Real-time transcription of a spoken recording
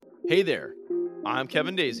Hey there, I'm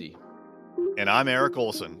Kevin Daisy. And I'm Eric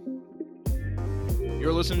Olson.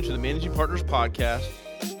 You're listening to the Managing Partners Podcast,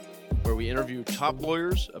 where we interview top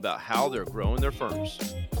lawyers about how they're growing their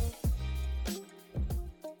firms.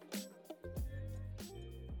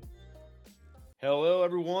 Hello,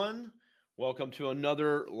 everyone. Welcome to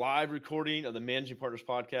another live recording of the Managing Partners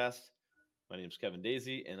Podcast. My name is Kevin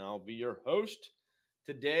Daisy, and I'll be your host.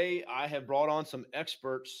 Today, I have brought on some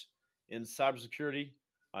experts in cybersecurity.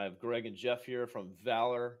 I have Greg and Jeff here from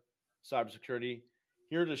Valor Cybersecurity,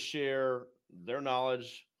 here to share their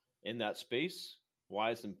knowledge in that space,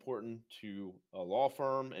 why it's important to a law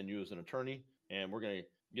firm and you as an attorney. And we're going to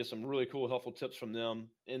get some really cool, helpful tips from them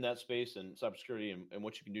in that space and cybersecurity and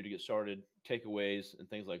what you can do to get started, takeaways, and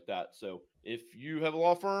things like that. So if you have a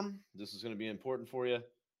law firm, this is going to be important for you.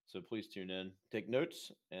 So please tune in, take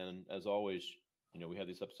notes. And as always, we have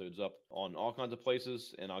these episodes up on all kinds of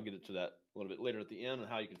places, and I'll get into that a little bit later at the end and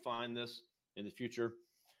how you can find this in the future.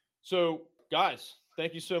 So guys,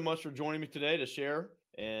 thank you so much for joining me today to share.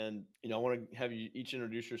 And, I want to have you each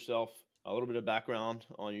introduce yourself, a little bit of background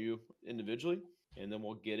on you individually, and then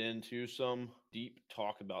we'll get into some deep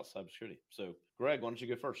talk about cybersecurity. So Greg, why don't you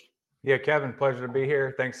go first? Yeah, Kevin, pleasure to be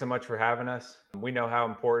here. Thanks so much for having us. We know how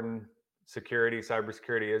important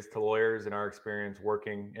cybersecurity is to lawyers in our experience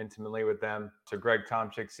working intimately with them. So Greg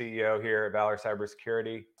Tomczyk, CEO here at Valor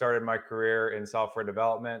Cybersecurity. Started my career in software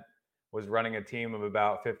development, was running a team of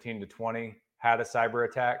about 15 to 20, had a cyber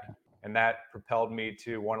attack, and that propelled me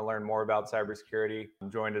to want to learn more about cybersecurity.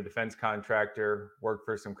 Joined a defense contractor, worked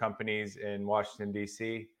for some companies in Washington,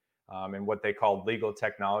 D.C., and what they called legal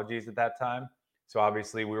technologies at that time. So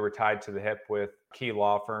obviously we were tied to the hip with key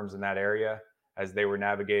law firms in that area as they were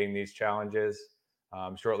navigating these challenges.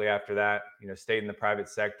 Shortly after that, stayed in the private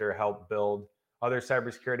sector, helped build other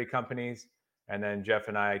cybersecurity companies. And then Jeff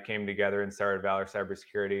and I came together and started Valor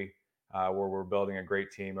Cybersecurity, where we're building a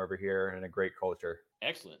great team over here and a great culture.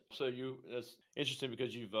 Excellent. So that's interesting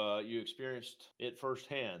because you experienced it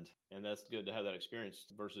firsthand, and that's good to have that experience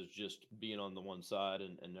versus just being on the one side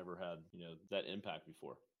and never had, that impact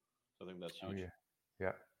before. So I think that's huge. Oh,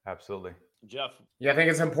 yeah, absolutely. Jeff. Yeah, I think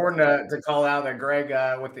it's important to call out that Greg,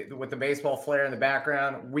 with the baseball flair in the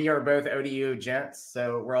background, we are both ODU gents,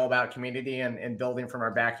 so we're all about community and building from our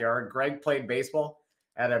backyard. Greg played baseball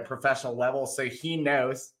at a professional level, so he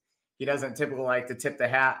knows. He doesn't typically like to tip the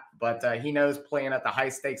hat, but he knows playing at the high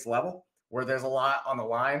stakes level where there's a lot on the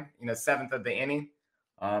line. Seventh of the inning,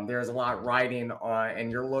 there's a lot riding on,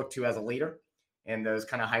 and you're looked to as a leader in those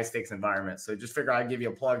kind of high stakes environments. So just figure I'd give you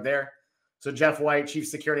a plug there. So Jeff White, Chief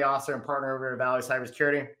Security Officer and partner over at Valor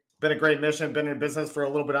Cybersecurity. Been a great mission, been in business for a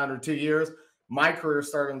little bit under 2 years. My career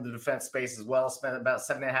started in the defense space as well. Spent about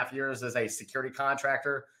 7.5 years as a security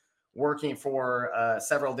contractor, working for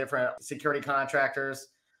several different security contractors.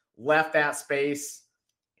 Left that space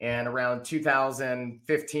and around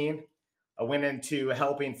 2015, I went into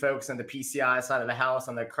helping folks in the PCI side of the house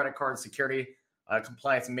on the credit card security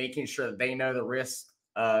compliance, making sure that they know the risk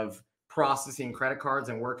of processing credit cards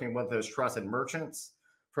and working with those trusted merchants.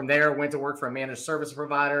 From there, went to work for a managed service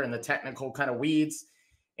provider in the technical kind of weeds,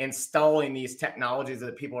 installing these technologies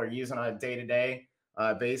that people are using on a day-to-day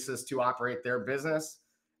basis to operate their business.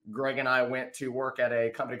 Greg and I went to work at a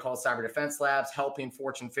company called Cyber Defense Labs, helping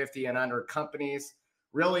Fortune 50 and under companies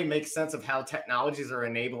really make sense of how technologies are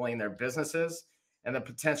enabling their businesses and the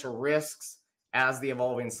potential risks as the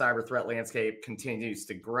evolving cyber threat landscape continues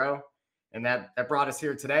to grow. And that brought us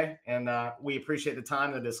here today, and we appreciate the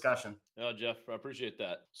time and the discussion. Oh, Jeff, I appreciate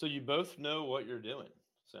that. So you both know what you're doing,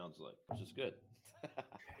 sounds like, which is good.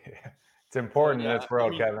 Yeah. It's important in this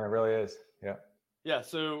world, Kevin. It really is. Yeah. Yeah.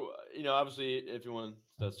 So, obviously, if anyone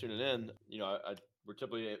that's tuning in, we're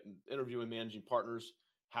typically interviewing managing partners,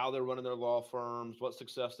 how they're running their law firms, what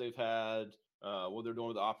success they've had, what they're doing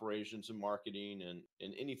with operations and marketing and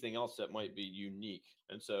anything else that might be unique.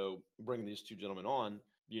 And so bringing these two gentlemen on,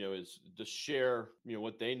 is to share,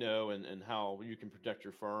 what they know and how you can protect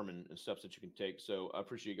your firm and steps that you can take. So I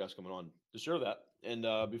appreciate you guys coming on to share that. And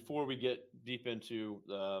before we get deep into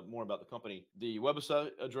more about the company, the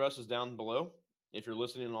website address is down below. If you're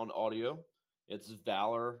listening on audio, it's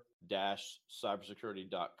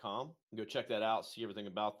valor-cybersecurity.com. Go check that out, see everything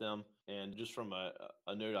about them. And just from a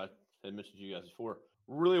note I had mentioned to you guys before,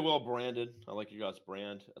 really well branded. I like your guys'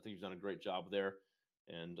 brand. I think you've done a great job there.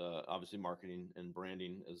 And obviously marketing and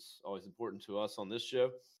branding is always important to us on this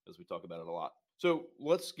show as we talk about it a lot. So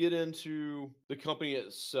let's get into the company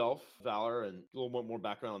itself, Valor, and a little bit more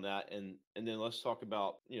background on that. And then let's talk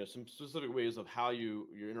about, some specific ways of how you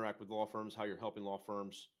interact with law firms, how you're helping law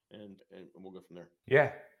firms, and we'll go from there.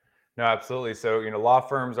 Yeah, no, absolutely. So, law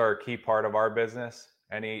firms are a key part of our business.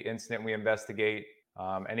 any incident we investigate,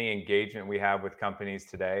 any engagement we have with companies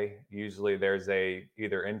today, usually there's a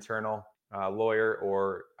either internal lawyer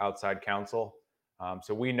or outside counsel.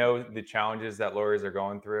 So we know the challenges that lawyers are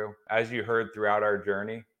going through. As you heard throughout our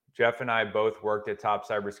journey, Jeff and I both worked at top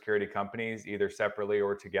cybersecurity companies, either separately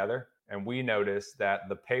or together. And we noticed that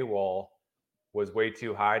the paywall was way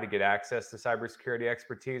too high to get access to cybersecurity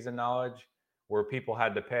expertise and knowledge, where people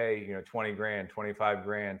had to pay, 20 grand, 25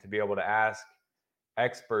 grand to be able to ask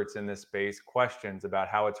experts in this space questions about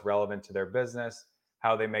how it's relevant to their business,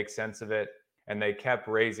 how they make sense of it. And they kept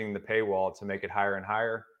raising the paywall to make it higher and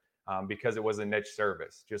higher because it was a niche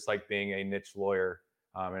service, just like being a niche lawyer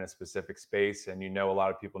in a specific space. And a lot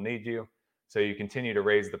of people need you. So you continue to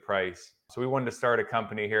raise the price. So we wanted to start a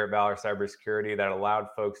company here at Valor Cybersecurity that allowed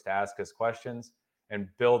folks to ask us questions and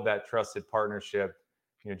build that trusted partnership,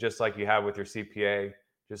 just like you have with your CPA,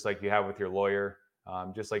 just like you have with your lawyer,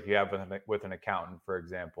 just like you have with an accountant, for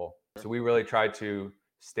example. So we really try to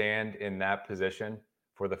stand in that position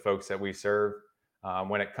for the folks that we serve.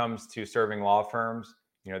 When it comes to serving law firms,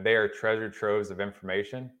 they are treasure troves of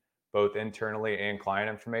information, both internally and client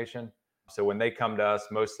information. So when they come to us,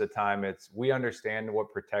 most of the time we understand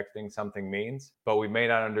what protecting something means, but we may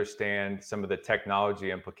not understand some of the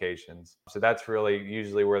technology implications. So that's really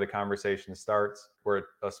usually where the conversation starts. We're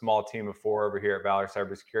a small team of 4 over here at Valor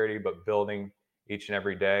Cybersecurity, but building each and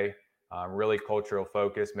every day, really cultural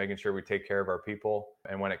focus, making sure we take care of our people.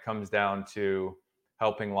 And when it comes down to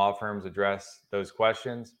helping law firms address those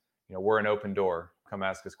questions, we're an open door. Come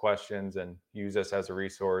ask us questions and use us as a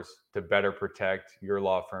resource to better protect your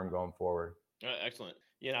law firm going forward. Excellent.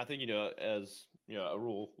 Yeah, I think as a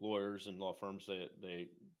rule, lawyers and law firms, they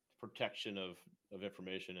protection of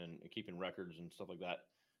information and keeping records and stuff like that.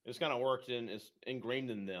 It's kind of worked in, it's ingrained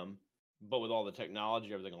in them. But with all the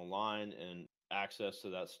technology, everything online, and access to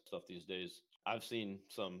that stuff these days, I've seen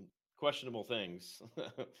some questionable things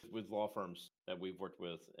with law firms that we've worked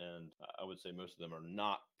with, and I would say most of them are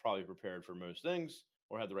not probably prepared for most things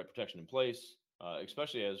or have the right protection in place,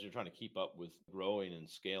 especially as you're trying to keep up with growing and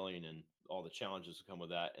scaling and all the challenges that come with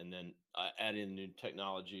that, and then add in new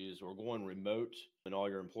technologies or going remote and all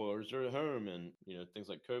your employers are at home, and things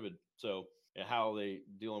like COVID. So how are they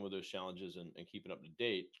dealing with those challenges and keeping up to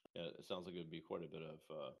date? It sounds like it would be quite a bit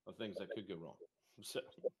of things that could go wrong. So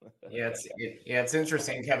it's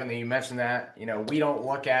interesting, Kevin, that you mentioned that. We don't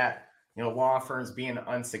look at law firms being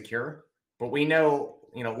unsecure, but we know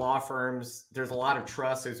law firms, there's a lot of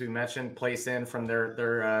trust, as we mentioned, placed in from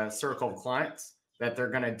their circle of clients that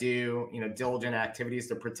they're going to do diligent activities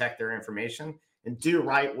to protect their information and do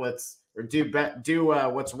what's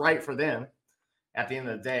right for them. At the end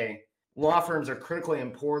of the day, law firms are critically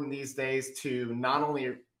important these days to not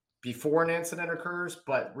only before an incident occurs,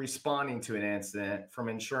 but responding to an incident, from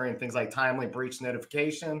ensuring things like timely breach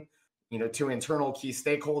notification, to internal key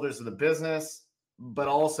stakeholders of the business, but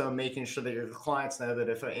also making sure that your clients know that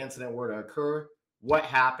if an incident were to occur, what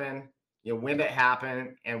happened, when did it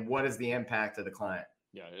happen, and what is the impact to the client.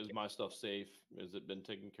 Yeah, is my stuff safe? Has it been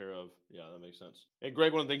taken care of? Yeah, that makes sense. And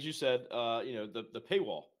Greg, one of the things you said, the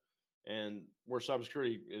paywall, and where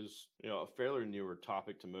cybersecurity is, a fairly newer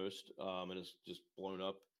topic to most, and it's just blown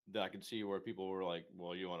up. That I could see where people were like,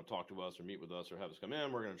 well, you want to talk to us or meet with us or have us come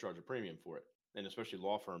in, we're going to charge a premium for it. And especially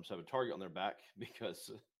law firms have a target on their back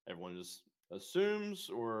because everyone just assumes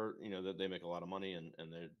that they make a lot of money, and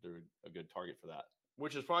they're a good target for that,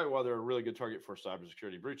 which is probably why they're a really good target for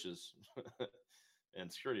cybersecurity breaches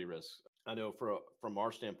and security risks. I know from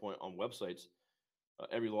our standpoint on websites,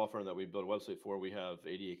 every law firm that we build a website for, we have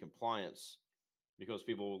ADA compliance, because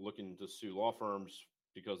people looking to sue law firms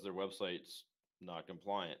because their website's not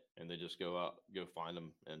compliant, and they just go find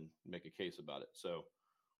them and make a case about it. So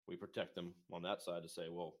we protect them on that side to say,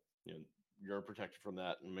 well, you're protected from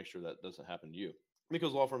that, and make sure that doesn't happen to you,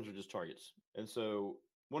 because law firms are just targets. And so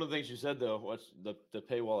one of the things you said, though, what's the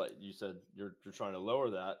paywall that you said you're trying to lower,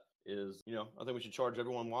 that is, I think we should charge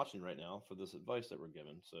everyone watching right now for this advice that we're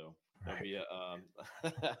given. So that'd be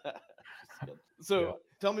so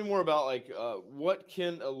tell me more about what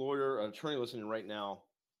can a lawyer, an attorney listening right now,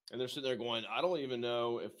 and they're sitting there going, I don't even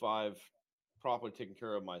know if I've properly taken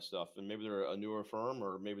care of my stuff. And maybe they're a newer firm,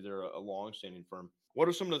 or maybe they're a long-standing firm. What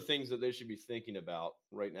are some of the things that they should be thinking about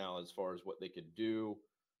right now as far as what they could do,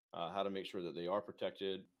 how to make sure that they are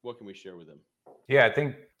protected? What can we share with them? Yeah, I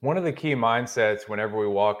think one of the key mindsets whenever we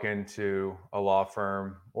walk into a law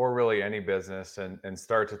firm, or really any business, and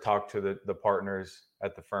start to talk to the partners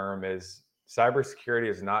at the firm, is cybersecurity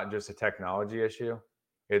is not just a technology issue.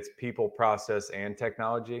 It's people, process, and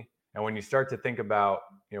technology. And when you start to think about,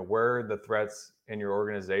 where are the threats in your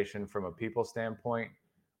organization from a people standpoint,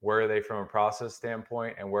 where are they from a process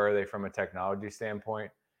standpoint, and where are they from a technology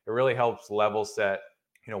standpoint. It really helps level set,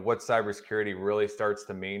 what cybersecurity really starts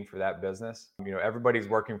to mean for that business. Everybody's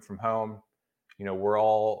working from home. We're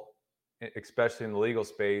all, especially in the legal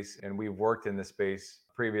space, and we've worked in this space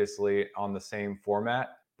previously on the same format,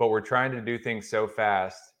 but we're trying to do things so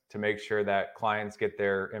fast to make sure that clients get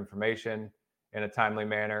their information in a timely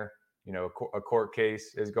manner. A court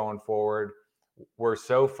case is going forward. We're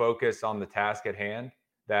so focused on the task at hand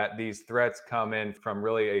that these threats come in from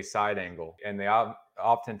really a side angle, and they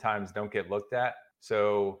oftentimes don't get looked at.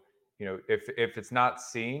 So, if it's not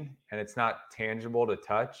seen and it's not tangible to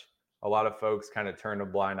touch, a lot of folks kind of turn a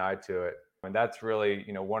blind eye to it. And that's really,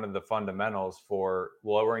 one of the fundamentals for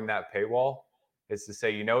lowering that paywall is to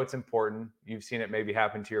say, it's important. You've seen it maybe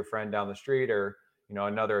happen to your friend down the street, or,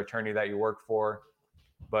 another attorney that you work for,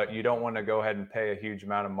 but you don't want to go ahead and pay a huge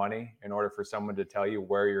amount of money in order for someone to tell you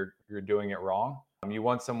where you're doing it wrong. You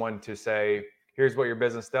want someone to say, here's what your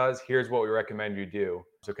business does, here's what we recommend you do.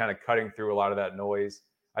 So kind of cutting through a lot of that noise.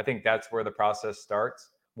 I think that's where the process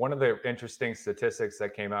starts. One of the interesting statistics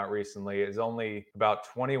that came out recently is only about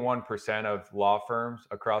 21% of law firms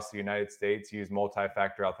across the United States use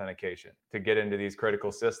multi-factor authentication to get into these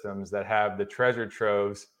critical systems that have the treasure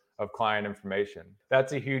troves of client information.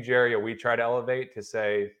 That's a huge area we try to elevate, to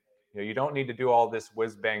say, you don't need to do all this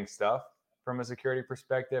whiz bang stuff from a security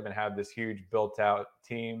perspective and have this huge built out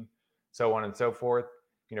team, so on and so forth.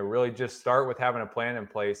 Really just start with having a plan in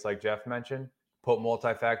place, like Jeff mentioned. Put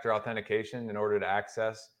multi-factor authentication in order to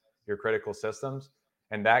access your critical systems,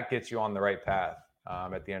 and that gets you on the right path.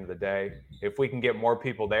 At the end of the day, if we can get more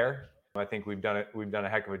people there, I think we've done a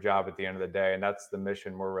heck of a job at the end of the day, and that's the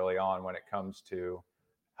mission we're really on when it comes to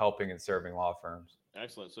helping and serving law firms.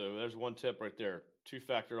 Excellent. So there's one tip right there: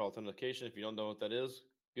 two-factor authentication. If you don't know what that is,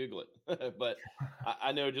 Google it. But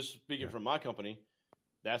I know, just speaking from my company,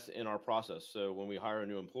 that's in our process. So when we hire a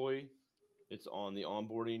new employee, it's on the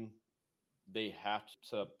onboarding. They have to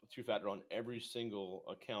set up two-factor on every single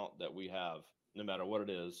account that we have, no matter what it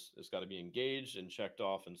is. It's got to be engaged and checked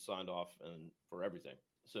off and signed off, and for everything.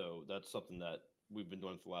 So that's something that we've been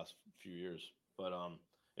doing for the last few years. But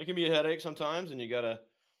it can be a headache sometimes, and you got to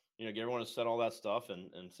get everyone to set all that stuff and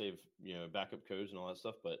save backup codes and all that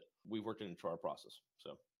stuff. But we've worked it into our process.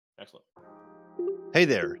 So excellent. Hey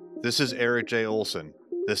there, this is Eric J. Olson,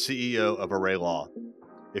 the CEO of Array Law.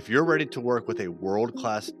 If you're ready to work with a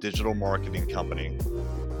world-class digital marketing company,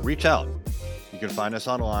 reach out. You can find us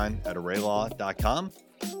online at arraylaw.com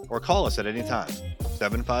or call us at any time,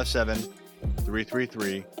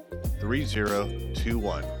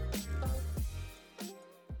 757-333-3021.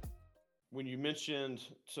 When you mentioned,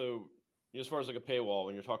 so as far as like a paywall,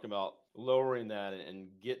 when you're talking about lowering that and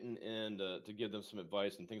getting in to give them some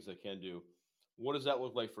advice and things they can do, what does that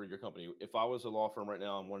look like for your company? If I was a law firm right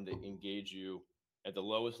now and wanted to engage you at the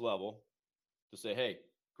lowest level to say, hey,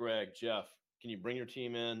 Greg, Jeff, can you bring your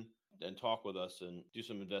team in and talk with us and do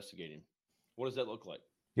some investigating? What does that look like?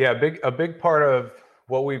 Yeah, a big part of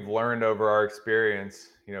what we've learned over our experience,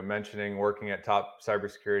 mentioning working at top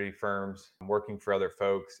cybersecurity firms, working for other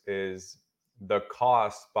folks, is the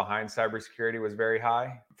cost behind cybersecurity was very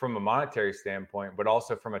high from a monetary standpoint, but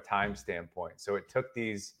also from a time standpoint. So it took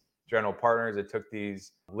these general partners, it took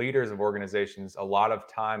these leaders of organizations a lot of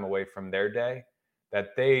time away from their day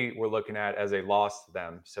that they were looking at as a loss to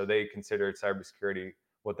them. So they considered cybersecurity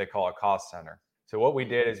what they call a cost center. So what we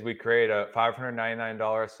did is we created a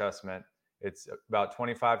 $599 assessment. It's about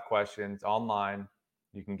 25 questions online.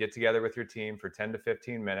 You can get together with your team for 10 to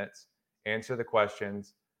 15 minutes, answer the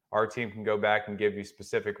questions. Our team can go back and give you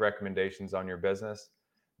specific recommendations on your business.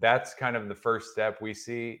 That's kind of the first step we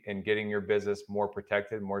see in getting your business more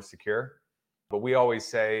protected, more secure. But we always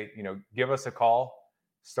say, give us a call.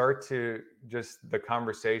 Start to just the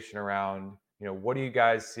conversation around, what are you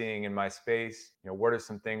guys seeing in my space? What are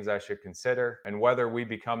some things I should consider? And whether we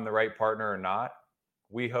become the right partner or not,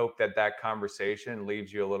 we hope that conversation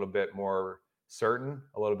leaves you a little bit more certain,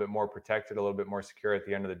 a little bit more protected, a little bit more secure at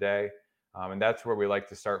the end of the day. And that's where we like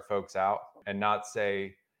to start folks out, and not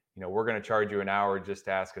say, we're going to charge you an hour just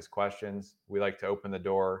to ask us questions. We like to open the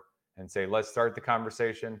door and say, let's start the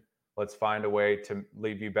conversation. Let's find a way to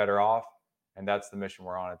leave you better off. And that's the mission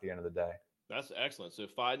we're on at the end of the day. That's excellent. So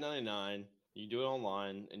 $599, you do it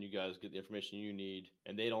online, and you guys get the information you need,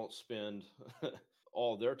 and they don't spend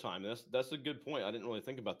all their time. That's a good point. I didn't really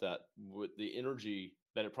think about that, with the energy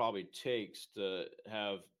that it probably takes to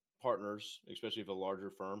have partners, especially if a larger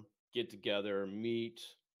firm, get together, meet,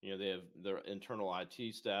 They have their internal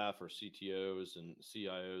IT staff or CTOs and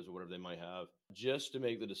CIOs or whatever they might have, just to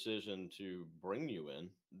make the decision to bring you in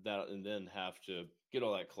that, and then have to get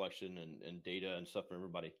all that collection and data and stuff from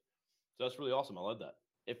everybody. So that's really awesome. I love that.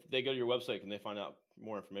 If they go to your website, can they find out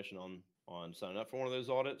more information on signing up for one of those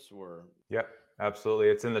audits? Or Yep, absolutely.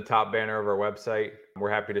 It's in the top banner of our website.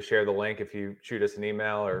 We're happy to share the link if you shoot us an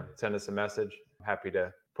email or send us a message. I'm happy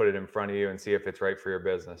to put it in front of you and see if it's right for your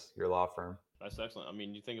business, your law firm. That's excellent. I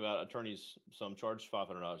mean, you think about attorneys, some charge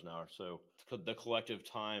 $500 an hour. So the collective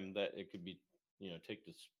time that it could be, take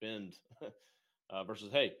to spend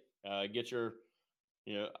versus, hey, get your,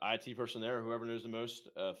 IT person there, whoever knows the most,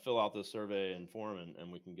 fill out this survey and form,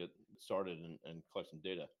 and we can get started and collect some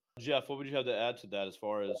data. Jeff, what would you have to add to that as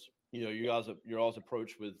far as, your all's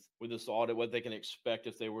approach with this audit, what they can expect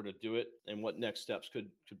if they were to do it, and what next steps could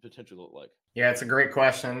potentially look like? Yeah, it's a great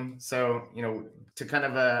question. So, to kind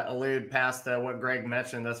of allude past what Greg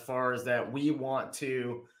mentioned, as far as that, we want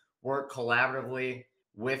to work collaboratively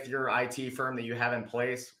with your IT firm that you have in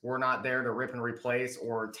place. We're not there to rip and replace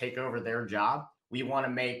or take over their job. We want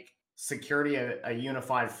to make security a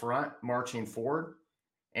unified front marching forward.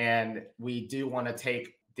 And we do want to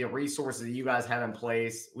take the resources that you guys have in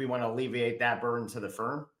place. We want to alleviate that burden to the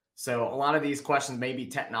firm. So a lot of these questions may be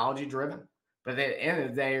technology driven, but at the end of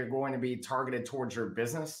the day, are going to be targeted towards your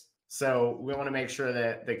business. So we want to make sure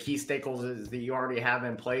that the key stakeholders that you already have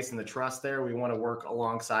in place and the trust there, we want to work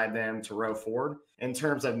alongside them to row forward. In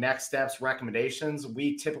terms of next steps, recommendations,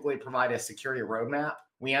 we typically provide a security roadmap.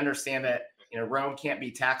 We understand that Rome can't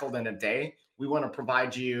be tackled in a day. We want to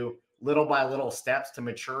provide you little by little steps to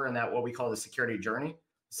mature in that what we call the security journey.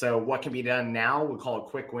 So what can be done now, we call it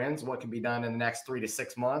quick wins. What can be done in the next 3 to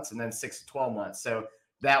 6 months, and then 6 to 12 months. So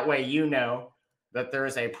that way, that there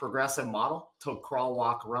is a progressive model to crawl,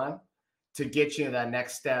 walk, run to get you to that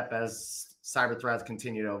next step as cyber threats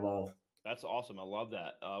continue to evolve. That's awesome. I love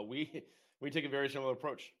that. We take a very similar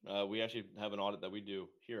approach. We actually have an audit that we do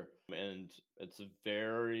here, and it's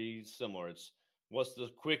very similar. It's what's the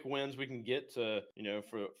quick wins we can get to,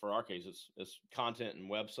 for our case, it's content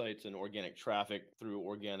and websites and organic traffic through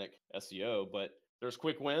organic SEO, but there's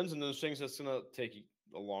quick wins and those things that's going to take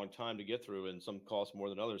a long time to get through, and some cost more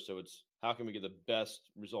than others. So it's how can we get the best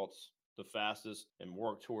results the fastest and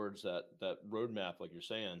work towards that roadmap, like you're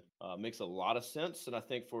saying, makes a lot of sense. And I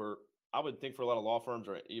would think for a lot of law firms,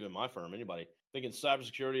 or even my firm, anybody thinking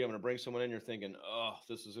cybersecurity, I'm going to bring someone in, you're thinking, oh,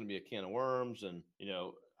 this is going to be a can of worms, and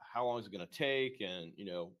how long is it going to take, and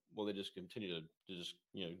will they just continue to just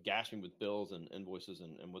gash me with bills and invoices,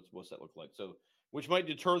 and what's that look like? So which might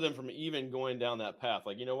deter them from even going down that path.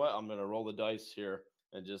 Like, what, I'm going to roll the dice here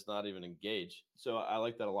and just not even engage. So I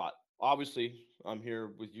like that a lot. Obviously, I'm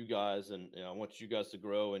here with you guys, and I want you guys to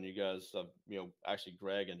grow. And you guys, actually,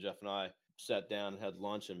 Greg and Jeff and I sat down and had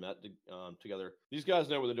lunch and met together. These guys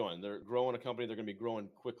know what they're doing. They're growing a company. They're going to be growing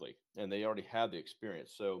quickly, and they already have the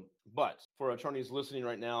experience. So, but for attorneys listening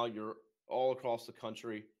right now, you're all across the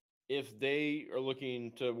country. If they are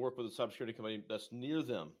looking to work with a cybersecurity company that's near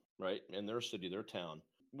them, right, in their city, their town,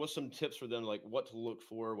 what's some tips for them, like what to look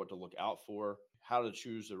for, what to look out for, how to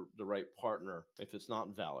choose the right partner if it's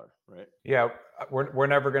not Valor, right? Yeah, we're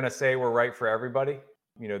never going to say we're right for everybody.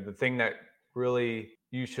 The thing that really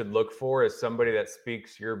you should look for is somebody that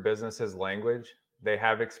speaks your business's language. They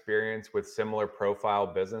have experience with similar profile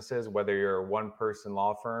businesses, whether you're a 1-person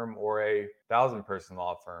law firm or a 1,000-person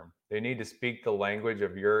law firm. They need to speak the language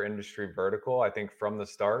of your industry vertical, I think, from the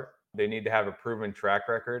start. They need to have a proven track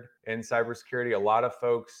record in cybersecurity. A lot of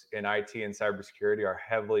folks in IT and cybersecurity are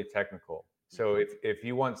heavily technical. So if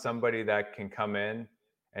you want somebody that can come in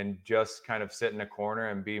and just kind of sit in a corner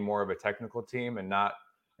and be more of a technical team and not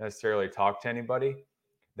necessarily talk to anybody,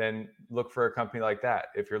 then look for a company like that.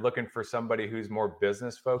 If you're looking for somebody who's more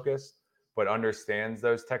business focused but understands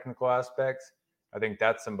those technical aspects, I think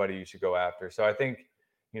that's somebody you should go after. So I think,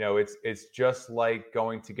 it's just like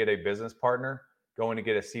going to get a business partner, going to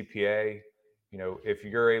get a CPA. If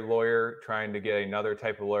you're a lawyer trying to get another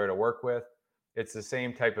type of lawyer to work with, it's the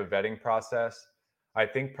same type of vetting process. I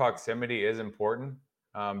think proximity is important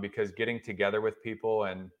because getting together with people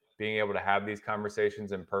and being able to have these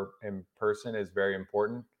conversations in person is very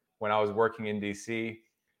important. When I was working in DC,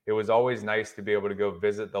 it was always nice to be able to go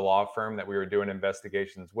visit the law firm that we were doing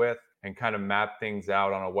investigations with and kind of map things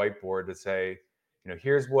out on a whiteboard to say,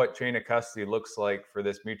 here's what chain of custody looks like for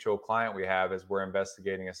this mutual client we have as we're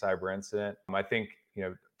investigating a cyber incident. I think,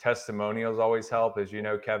 testimonials always help, as you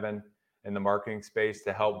know, Kevin, in the marketing space,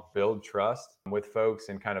 to help build trust with folks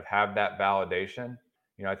and kind of have that validation.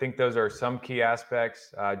 I think those are some key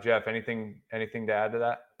aspects. Jeff, anything to add to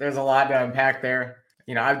that? There's a lot to unpack there.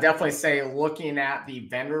 I would definitely say looking at the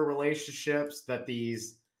vendor relationships that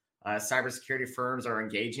these cybersecurity firms are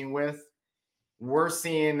engaging with, we're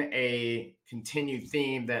seeing a continued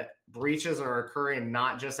theme that breaches are occurring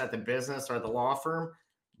not just at the business or the law firm,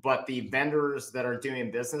 but the vendors that are doing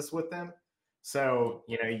business with them. So,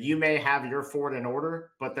 you may have your Ford in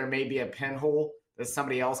order, but there may be a pinhole that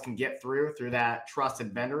somebody else can get through that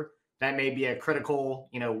trusted vendor. That may be a critical,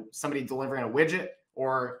 somebody delivering a widget,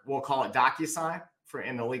 or we'll call it DocuSign for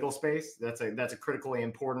in the legal space. That's a critically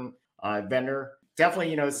important vendor.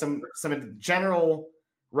 Definitely, some general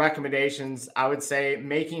recommendations. I would say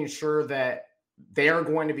making sure that they are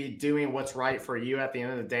going to be doing what's right for you at the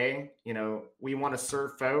end of the day. We want to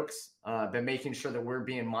serve folks, but making sure that we're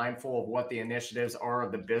being mindful of what the initiatives are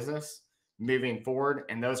of the business moving forward.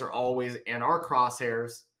 And those are always in our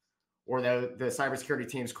crosshairs, or the cybersecurity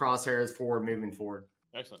team's crosshairs for moving forward.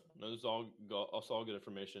 Excellent. No, this is all good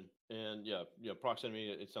information. And proximity,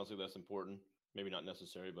 it sounds like that's important. Maybe not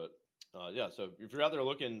necessary, but so if you're out there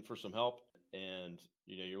looking for some help and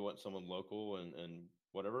you want someone local and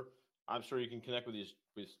whatever, I'm sure you can connect with these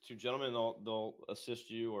two gentlemen. They'll assist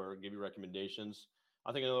you or give you recommendations.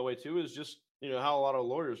 I think another way too is just how a lot of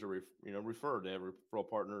lawyers are referred. They have referral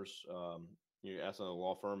partners. You ask a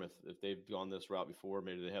law firm if they've gone this route before.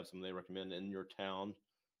 Maybe they have something they recommend in your town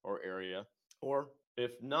or area. Or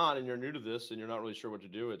if not, and you're new to this and you're not really sure what to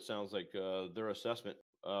do, it sounds like their assessment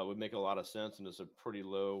would make a lot of sense, and it's a pretty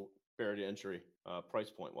low barrier to entry price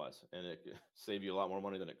point wise, and it could save you a lot more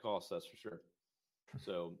money than it costs. That's for sure.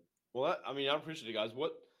 So, well, I appreciate it, guys.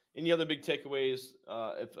 Any other big takeaways?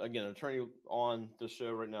 If again, an attorney on the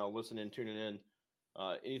show right now, listening, tuning in,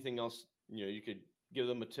 anything else you could give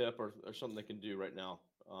them a tip or something they can do right now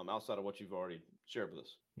outside of what you've already shared with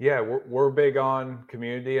us? Yeah, we're big on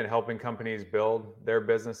community and helping companies build their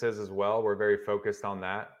businesses as well. We're very focused on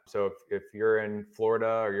that. So if you're in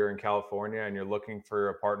Florida or you're in California and you're looking for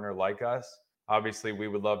a partner like us, obviously we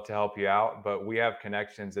would love to help you out, but we have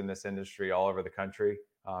connections in this industry all over the country,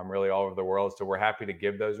 really all over the world. So we're happy to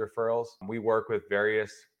give those referrals. We work with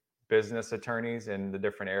various business attorneys in the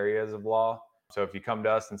different areas of law. So if you come to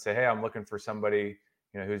us and say, hey, I'm looking for somebody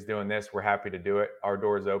who's doing this, we're happy to do it. Our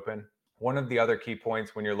door is open. One of the other key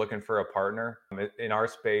points when you're looking for a partner in our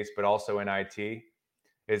space, but also in IT,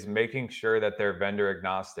 is making sure that they're vendor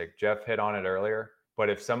agnostic. Jeff hit on it earlier,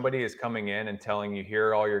 but if somebody is coming in and telling you, here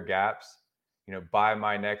are all your gaps, buy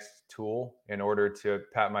my next tool in order to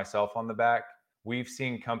pat myself on the back, we've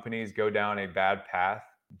seen companies go down a bad path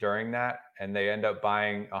during that, and they end up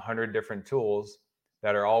buying 100 different tools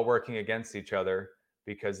that are all working against each other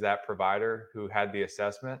because that provider who had the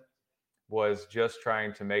assessment was just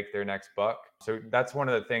trying to make their next buck. So that's one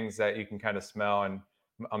of the things that you can kind of smell. And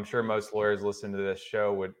I'm sure most lawyers listening to this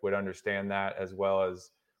show would understand that, as well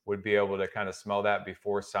as would be able to kind of smell that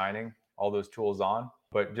before signing all those tools on.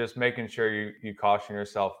 But just making sure you caution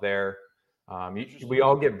yourself there. We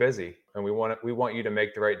all get busy, and we want you to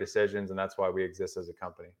make the right decisions, and that's why we exist as a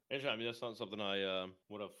company. That's not something I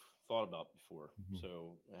would have thought about before. Mm-hmm.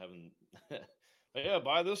 So I haven't.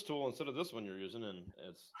 Buy this tool instead of this one you're using, and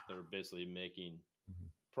they're basically making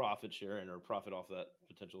profit sharing or profit off that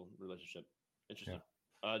potential relationship. Interesting.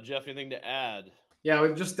 Yeah. Jeff, anything to add? Yeah, I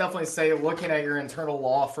would just definitely say looking at your internal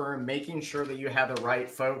law firm, making sure that you have the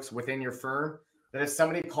right folks within your firm, that if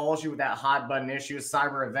somebody calls you with that hot button issue,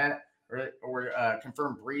 cyber event, or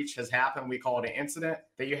confirmed breach has happened, we call it an incident,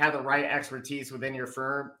 that you have the right expertise within your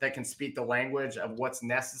firm that can speak the language of what's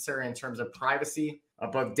necessary in terms of privacy,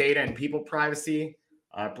 both data and people privacy,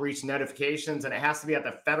 breach notifications. And it has to be at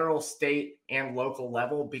the federal, state, and local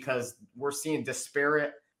level, because we're seeing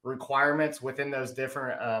disparate requirements within those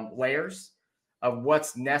different layers of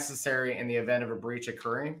what's necessary in the event of a breach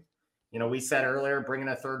occurring. We said earlier, bringing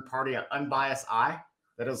a third party, an unbiased eye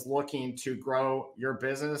that is looking to grow your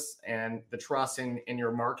business and the trust in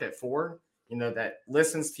your market forward, that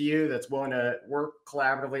listens to you, that's willing to work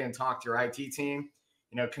collaboratively and talk to your IT team,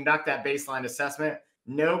 conduct that baseline assessment.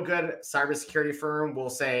 No good cybersecurity firm will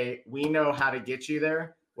say, we know how to get you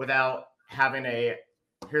there, without having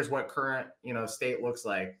here's what current, state looks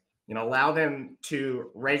like. Allow them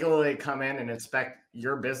to regularly come in and inspect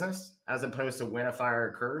your business, as opposed to when a fire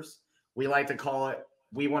occurs. We like to call it,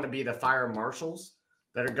 we want to be the fire marshals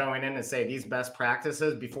that are going in and say these best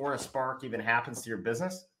practices before a spark even happens to your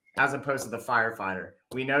business, as opposed to the firefighter.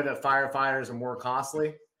 We know that firefighters are more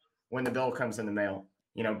costly when the bill comes in the mail.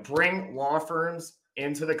 Bring law firms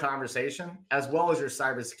into the conversation, as well as your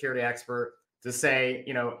cybersecurity expert, to say,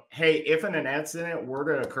 hey, if an incident were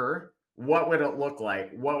to occur, what would it look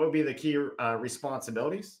like? What would be the key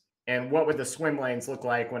responsibilities? And what would the swim lanes look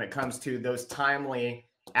like when it comes to those timely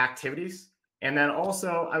activities And then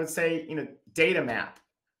also, I would say, data map,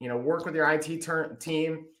 work with your IT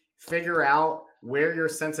team, figure out where your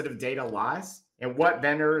sensitive data lies and what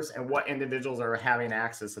vendors and what individuals are having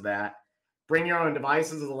access to that. Bring your own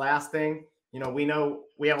devices is the last thing. We know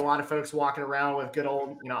we have a lot of folks walking around with good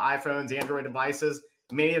old, iPhones, Android devices.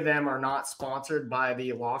 Many of them are not sponsored by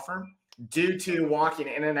the law firm. Due to walking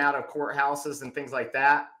in and out of courthouses and things like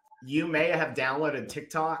that, you may have downloaded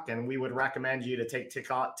TikTok, and we would recommend you to take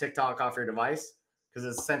TikTok off your device because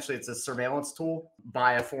essentially it's a surveillance tool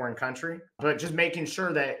by a foreign country. But just making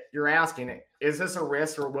sure that you're asking, is this a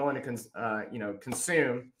risk we're willing to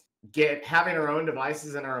consume? Having our own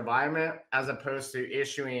devices in our environment as opposed to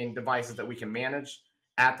issuing devices that we can manage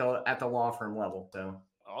at the law firm level. So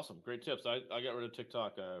awesome, great tips. I got rid of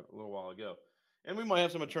TikTok a little while ago, and we might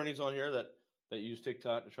have some attorneys on here that use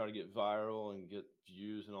TikTok to try to get viral and get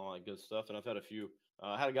views and all that good stuff. And I've had a few.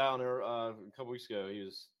 I had a guy on there a couple weeks ago. He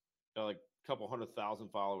was got like a couple 100,000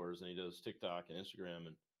 followers, and he does TikTok and Instagram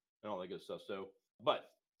and all that good stuff. So,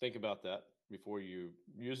 but think about that before you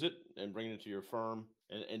use it and bring it to your firm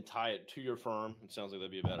and tie it to your firm. It sounds like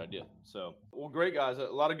that'd be a bad idea. So, well, great guys. A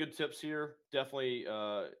lot of good tips here. Definitely,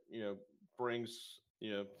 brings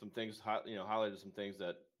some things. Highlighted some things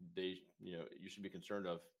that you should be concerned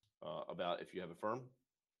of about if you have a firm.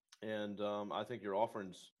 And I think your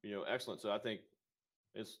offering's excellent. So I think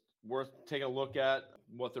it's worth taking a look at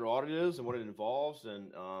what their audit is and what it involves.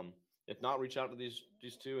 And if not, reach out to these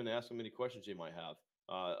two and ask them any questions you might have.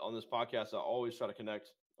 On this podcast, I always try to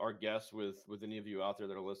connect our guests with any of you out there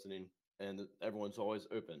that are listening, and everyone's always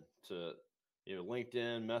open to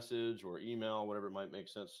LinkedIn message or email, whatever it might make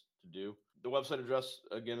sense to do. The website address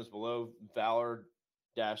again is below,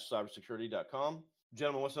 valor-cybersecurity.com.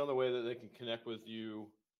 Gentlemen, what's another way that they can connect with you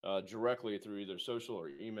directly through either social or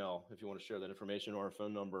email, if you want to share that information, or a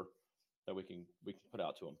phone number that we can put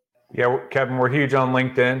out to them? Yeah, Kevin, we're huge on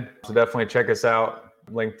LinkedIn, so definitely check us out.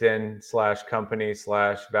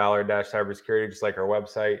 LinkedIn/company/Valor-cybersecurity, just like our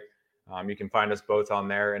website. You can find us both on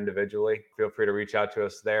there individually. Feel free to reach out to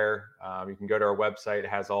us there. You can go to our website. It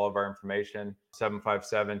has all of our information.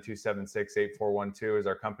 757-276-8412 is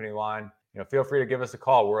our company line. Feel free to give us a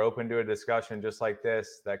call. We're open to a discussion just like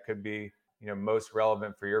this that could be, most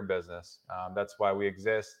relevant for your business. That's why we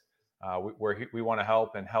exist. We want to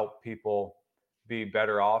help people be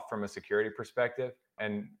better off from a security perspective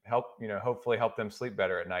and hopefully help them sleep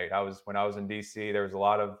better at night. When I was in DC, there was a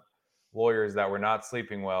lot of lawyers that were not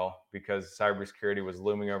sleeping well because cybersecurity was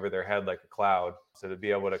looming over their head like a cloud. So to be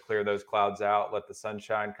able to clear those clouds out, let the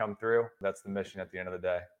sunshine come through, that's the mission at the end of the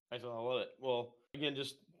day. Excellent. I love it. Well, again,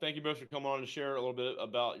 just thank you both for coming on to share a little bit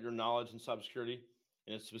about your knowledge in cybersecurity,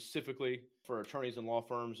 and specifically for attorneys and law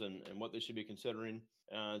firms and what they should be considering.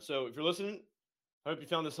 So if you're listening, I hope you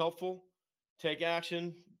found this helpful. Take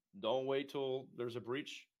action. Don't wait till there's a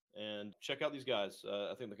breach, and check out these guys.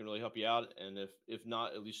 I think they can really help you out, and if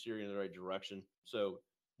not, at least steer you in the right direction. So,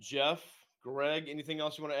 Jeff, Greg, anything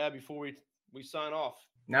else you want to add before we sign off?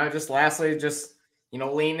 No, just lastly,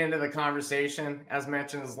 lean into the conversation. As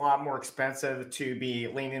mentioned, it's a lot more expensive to be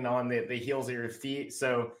leaning on the heels of your feet.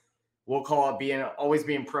 So we'll call it always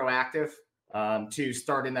being proactive to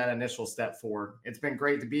starting that initial step forward. It's been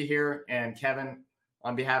great to be here. And Kevin,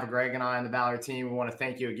 on behalf of Greg and I and the Valor team, we want to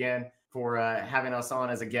thank you again for having us on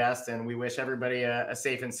as a guest. And we wish everybody a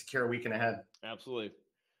safe and secure weekend ahead. Absolutely.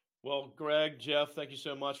 Well, Greg, Jeff, thank you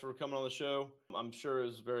so much for coming on the show. I'm sure it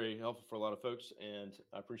was very helpful for a lot of folks, and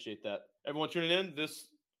I appreciate that. Everyone tuning in,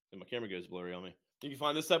 my camera goes blurry on me. You can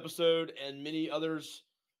find this episode and many others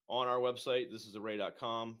on our website. This is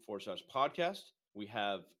array.com/podcast. We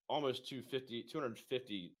have almost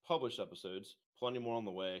 250 published episodes, plenty more on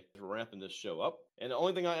the way. We're ramping this show up. And the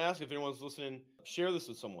only thing I ask, if anyone's listening, share this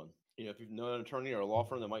with someone. If you know an attorney or a law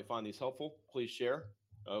firm that might find these helpful, please share.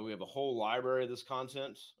 We have a whole library of this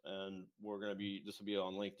content, and this will be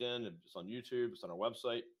on LinkedIn, it's on YouTube, it's on our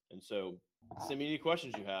website. And so send me any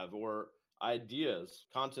questions you have or ideas,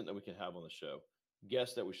 content that we can have on the show,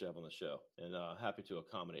 guests that we should have on the show, and happy to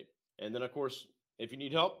accommodate. And then, of course, if you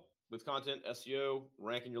need help with content, SEO,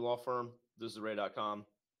 ranking your law firm, this is array.com.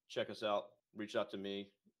 Check us out. Reach out to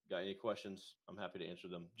me. Got any questions? I'm happy to answer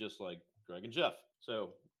them, just like Greg and Jeff.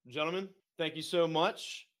 So, gentlemen, thank you so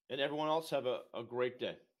much. And everyone else, have a great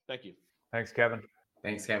day. Thank you. Thanks, Kevin.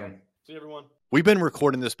 Thanks, Kevin. See you, everyone. We've been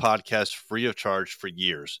recording this podcast free of charge for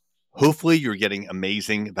years. Hopefully, you're getting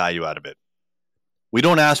amazing value out of it. We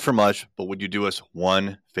don't ask for much, but would you do us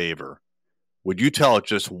one favor? Would you tell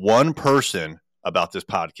just one person about this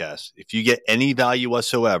podcast? If you get any value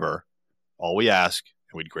whatsoever, all we ask,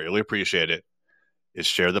 and we'd greatly appreciate it, is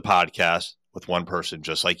share the podcast with one person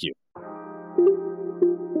just like you.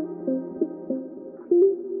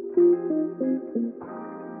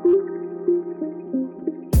 you.